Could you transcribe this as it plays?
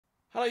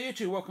Hello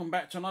YouTube, welcome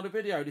back to another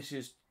video. This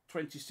is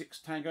 26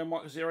 Tango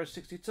Mike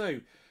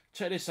 062.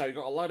 Check this out, we've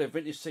got a load of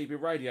vintage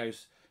CB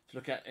radios to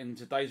look at in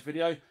today's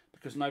video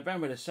because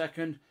November the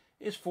 2nd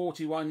is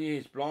 41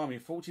 years, blimey,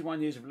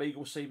 41 years of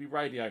legal CB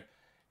radio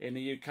in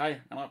the UK,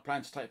 and I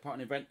plan to take part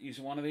in an event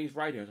using one of these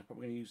radios. I'm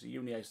probably going to use the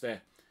Uniace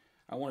there.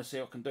 I want to see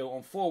what I can do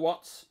on 4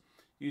 watts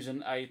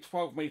using a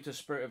 12 metre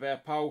Spirit of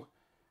Air pole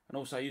and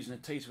also using a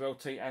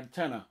T2LT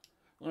antenna.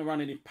 I'm going to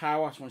run any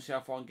power, I just want to see how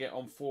far I can get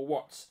on 4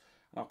 watts.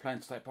 I plan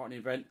to take part in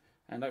the event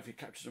and hopefully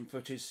capture some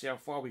footage, see how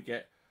far we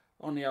get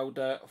on the old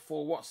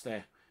 4 watts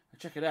there.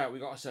 And check it out, we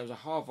got ourselves a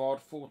Harvard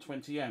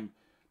 420M. And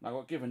I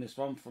got given this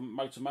one from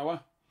Motor Mower.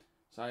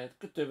 So it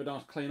could do with a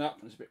nice clean up,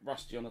 and it's a bit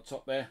rusty on the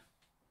top there.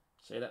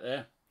 See that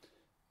there?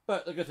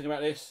 But the good thing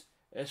about this,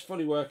 it's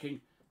fully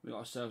working. We got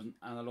ourselves an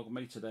analog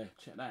meter there.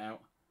 Check that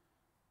out.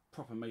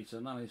 Proper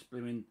meter, none of this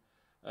blooming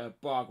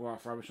bar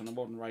graph rubbish on the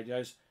modern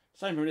radios.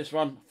 Same with this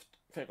one.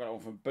 I think I got that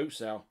one from Boot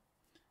Sale.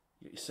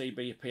 You got your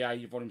CB, your PA,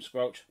 your volume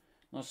squelch.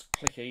 Nice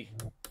clicky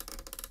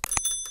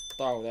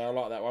dial there, I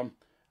like that one.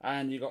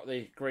 And you got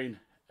the green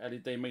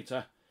LED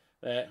meter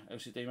there,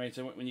 LCD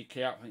meter. When you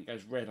key up, I think it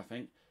goes red, I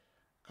think.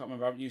 Can't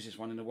remember, I haven't used this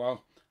one in a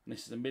while. And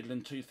this is the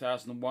Midland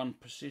 2001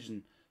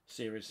 Precision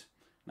series.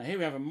 Now here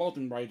we have a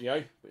modern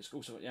radio, but it's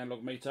also got the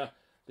analog meter.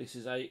 This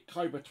is a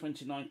Cobra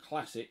 29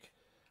 Classic,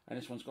 and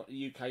this one's got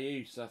the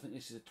UKE, so I think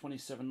this is a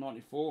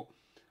 2794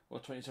 or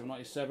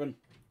 2797.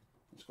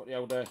 It's got the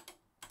old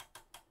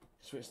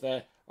switch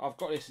there. I've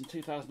got this in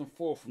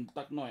 2004 from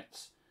Doug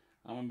Knights.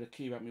 I remember the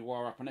key about me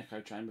wire up an echo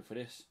chamber for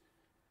this,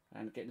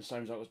 and getting the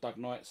same result as Doug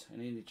Knights,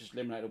 and he just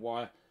eliminated the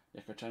wire.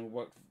 The echo chamber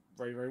worked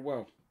very, very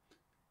well.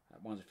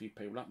 That winds a few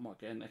people up. Might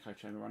get an echo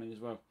chamber running as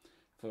well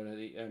for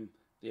the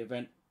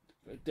event.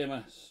 Got a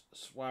dimmer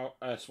swell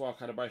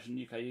calibration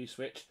UKE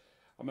switch.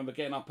 I remember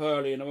getting up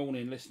early in the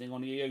morning listening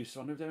on the EU,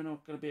 so I knew they were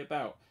not going to be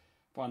about.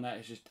 Find that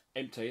it's just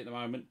empty at the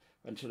moment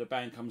until the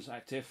band comes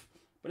active.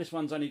 But this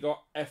one's only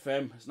got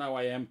FM, there's no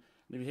AM.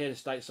 And if you hear the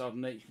stateside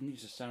on it, you can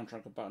use the sound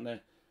tracker button there.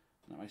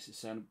 That makes it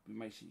sound,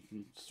 makes it, you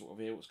can sort of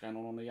hear what's going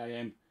on the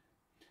AM.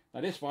 Now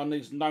this one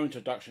needs no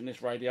introduction,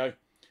 this radio.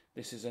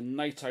 This is a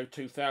NATO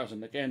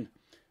 2000, again,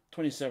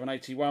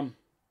 2781.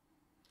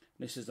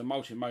 This is the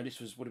multi-mode. This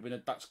would have been a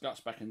Dutch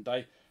Guts back in the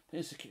day.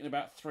 This is kicking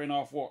about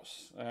 3.5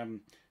 watts.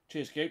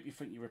 Cheers, Cube. You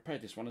think you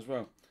repaired this one as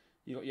well.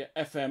 You got your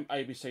FM,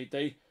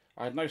 ABCD.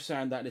 I had no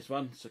sound out this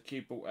one, so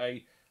Cube bought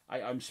a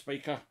 8-ohm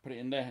speaker, put it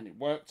in there, and it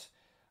worked.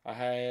 I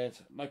had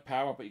no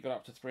power, but you got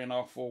up to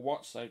 3.5, 4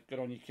 watts, so good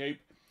on your Cube.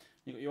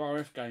 You got your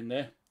RF gain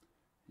there.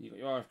 You got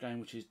your RF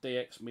gain, which is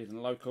DX, mid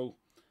and local,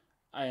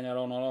 A&L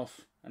on and off,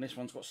 and this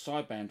one's got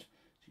sideband. As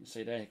you can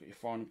see there, you've got your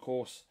fine and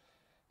coarse.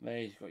 There,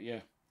 you've got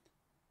your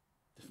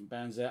different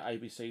bands there, A,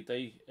 B, C,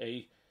 D,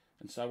 E,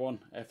 and so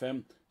on,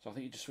 FM. So I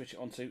think you just switch it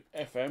onto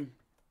FM.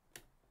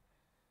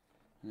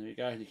 And there you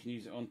go, you can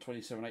use it on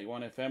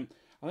 2781 FM.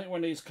 I think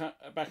when these,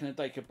 back in the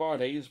day, you could buy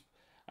these,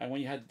 and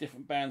when you had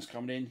different bands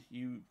coming in,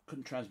 you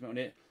couldn't transmit on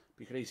it,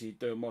 but you could easily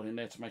do a mod in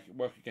there to make it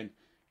work again.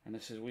 And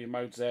this is all your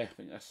modes there. I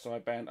think that's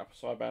sideband, upper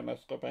sideband, low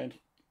sideband,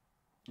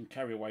 and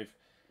carrier wave.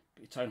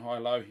 Got your tone high,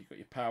 low, you've got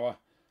your power,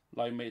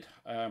 low, mid,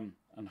 and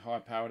high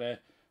power there,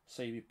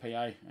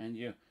 CBPA, and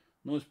your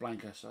noise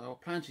blanker. So I'll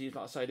plan to use,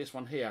 like I say, this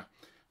one here.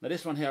 Now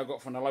this one here I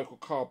got from the local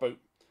car boot,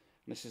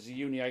 and this is a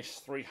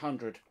Uniace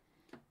 300,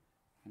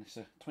 and it's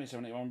a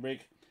 2781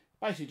 rig.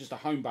 Basically just a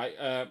home base,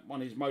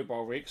 one of these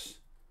mobile rigs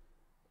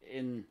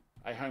in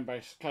a home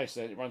base case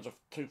there. It runs off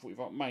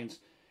 240-volt mains.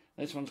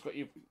 This one's got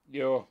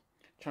your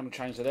channel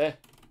changer there.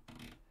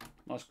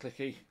 Nice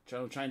clicky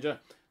channel changer.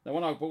 Now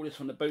when I bought this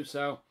from the boot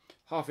sale,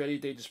 half the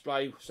LED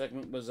display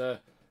segment was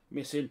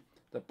missing.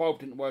 The bulb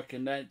didn't work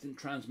in there, it didn't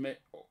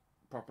transmit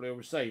properly or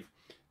receive.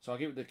 So I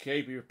give it the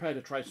key, we repaired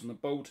the trace on the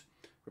board,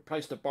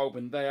 replaced the bulb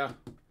in there,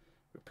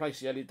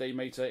 replaced the LED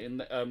meter in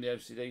the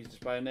LCD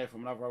display in there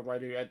from another old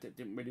radio that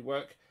didn't really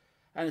work.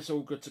 And it's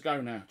all good to go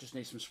now. Just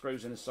need some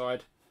screws in the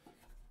side.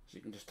 So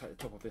you can just take the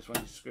top of this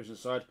one, just screws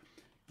inside.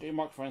 Got your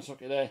microphone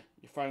socket there,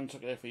 your phone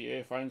socket there for your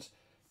earphones,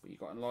 but you've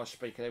got a large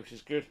speaker there, which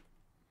is good.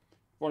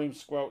 Volume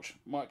squelch,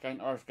 mic gain,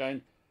 RF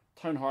gain,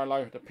 tone high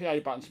low. The PA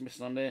button's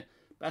missing on there.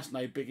 That's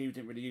no biggie, we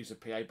didn't really use the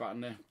PA button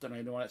there. Don't know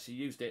anyone actually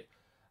used it.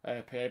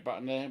 PA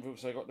button there. We've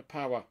also got the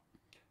power,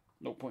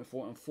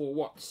 0.4 and 4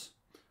 watts.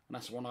 And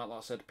that's the one, like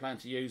I said, plan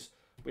to use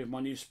with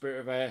my new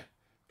Spirit of Air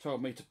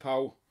 12 metre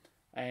pole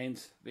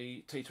and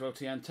the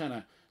T2LT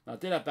antenna. Now I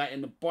did have that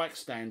in the bike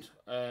stand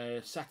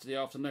Saturday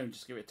afternoon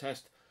just to give it a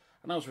test,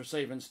 and I was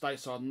receiving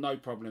stateside no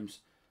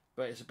problems,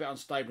 but it's a bit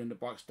unstable in the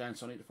bike stand,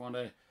 so I need to find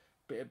a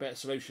better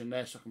solution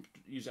there so I can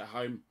use it at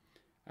home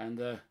and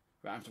don't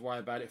have to worry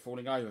about it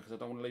falling over, because I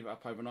don't want to leave it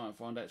up overnight and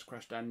find out it's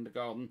crashed down in the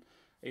garden,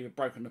 either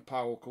broken the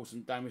pole or caused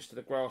some damage to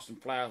the grass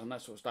and flowers and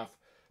that sort of stuff.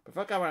 But if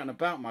I go out and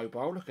about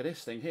mobile, look at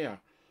this thing here.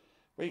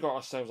 We got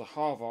ourselves a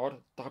Harvard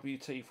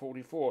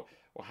WT44 or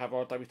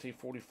Havard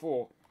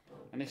WT44,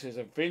 and this is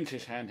a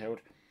vintage handheld.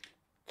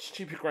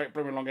 Stupid great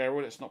blooming long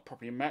aerial that's not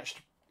properly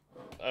matched,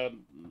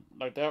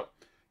 no doubt.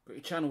 Got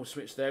your channel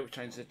switch there, which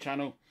changes the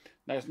channel.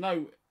 There's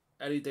no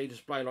LED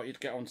display like you'd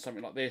get on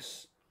something like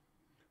this,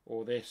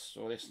 or this,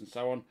 or this, and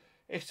so on.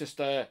 It's just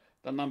the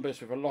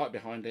numbers with a light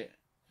behind it,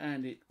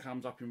 and it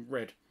comes up in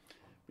red.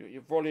 You've got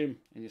your volume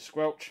and your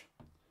squelch.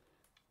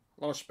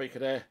 Large speaker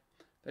there.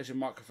 There's your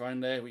microphone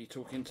there, what you're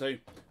talking to.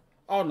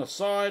 On the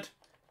side,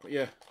 got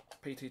your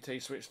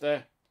PTT switch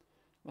there.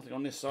 Nothing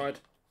on this side.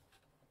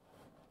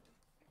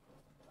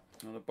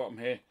 On the bottom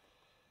here,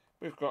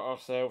 we've got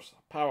ourselves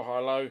power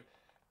high-low,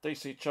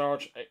 DC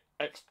charge,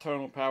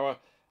 external power,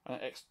 and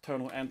an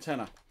external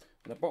antenna.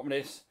 And the bottom of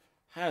this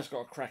has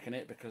got a crack in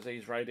it because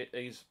these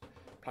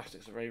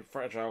plastics are very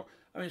fragile.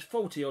 I mean, it's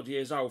 40 odd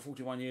years old,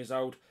 41 years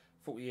old,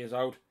 40 years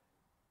old.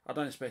 I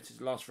don't expect it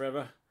to last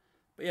forever.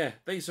 But yeah,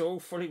 these are all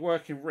fully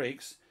working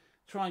rigs.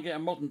 Try and get a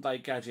modern day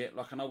gadget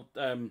like an old,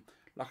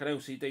 like an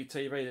LCD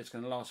TV that's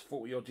going to last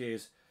 40 odd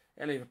years.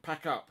 It'll either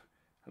pack up.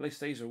 At least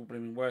these are all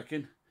blooming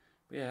working.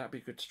 But yeah, that'd be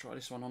good to try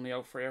this one on the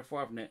old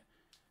 305, isn't it?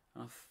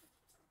 I've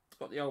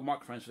got the old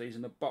microphones for these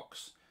in the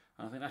box.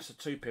 And I think that's a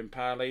 2-pin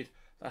power lead.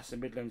 That's the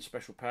Midland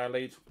special power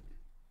lead.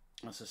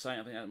 That's the same.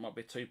 I think that might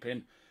be a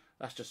 2-pin.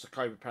 That's just a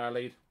Cobra power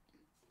lead.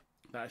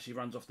 That actually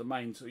runs off the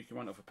mains, so you can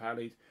run it off a power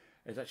lead.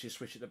 There's actually a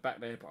switch at the back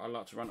there, but I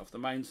like to run it off the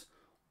mains.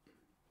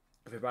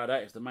 If about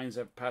that, if the mains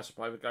have power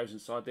supply that goes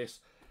inside this,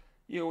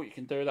 you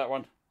can do with that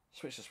one.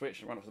 Switch the switch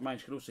and run off the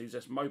mains. You can also use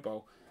this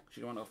mobile because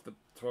you can run it off the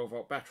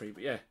 12-volt battery.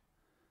 But yeah,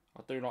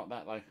 I do like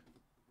that though.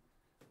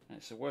 And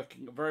it's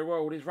working very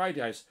well with these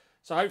radios.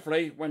 So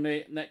hopefully when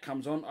the net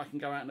comes on, I can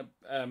go out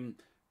and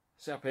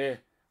sit up here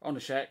on the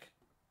shack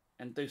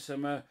and do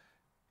some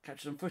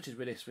capture some footage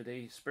with this, with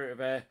the Spirit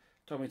of Air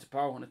 12-meter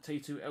pole and a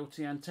T2 LT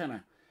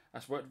antenna.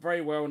 That's worked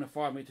very well on a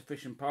 5-meter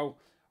fishing pole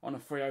on a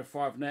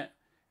 305 net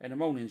in the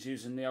mornings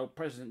using the old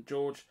President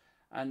George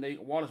and the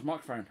wireless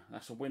microphone.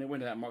 That's a winner,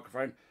 that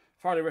microphone.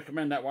 Thoroughly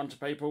recommend that one to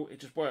people. It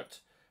just worked.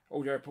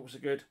 Audio reports are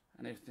good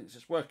and everything's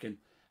just working.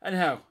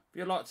 Anyhow, if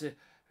you like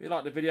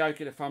the video,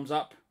 give it a thumbs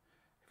up.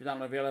 If you don't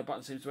like the yellow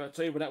button, seems to work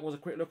too. But that was a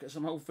quick look at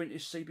some old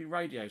vintage CB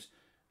radios.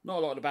 Not a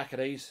lot at the back of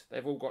these.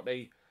 They've all got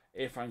the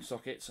earphone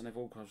sockets and they've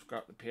all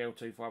got the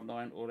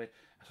PL259 or the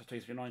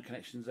SR239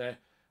 connections there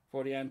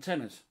for the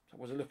antennas. That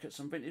was a look at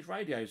some vintage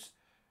radios.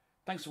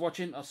 Thanks for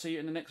watching. I'll see you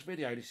in the next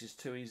video. This is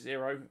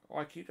 2E0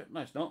 IQ.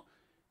 No, it's not.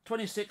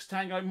 26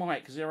 Tango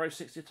Mike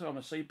 062. I'm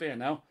a CB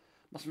now.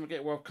 Mustn't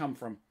forget where I've come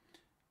from.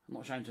 I'm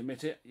not ashamed to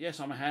admit it. Yes,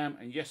 I'm a ham,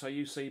 and yes, I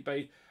use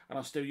CB, and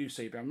I still use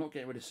CB. I'm not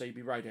getting rid of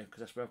CB radio because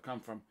that's where I've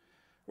come from.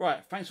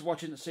 Right, thanks for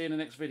watching. See you in the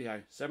next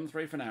video.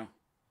 7-3 for now.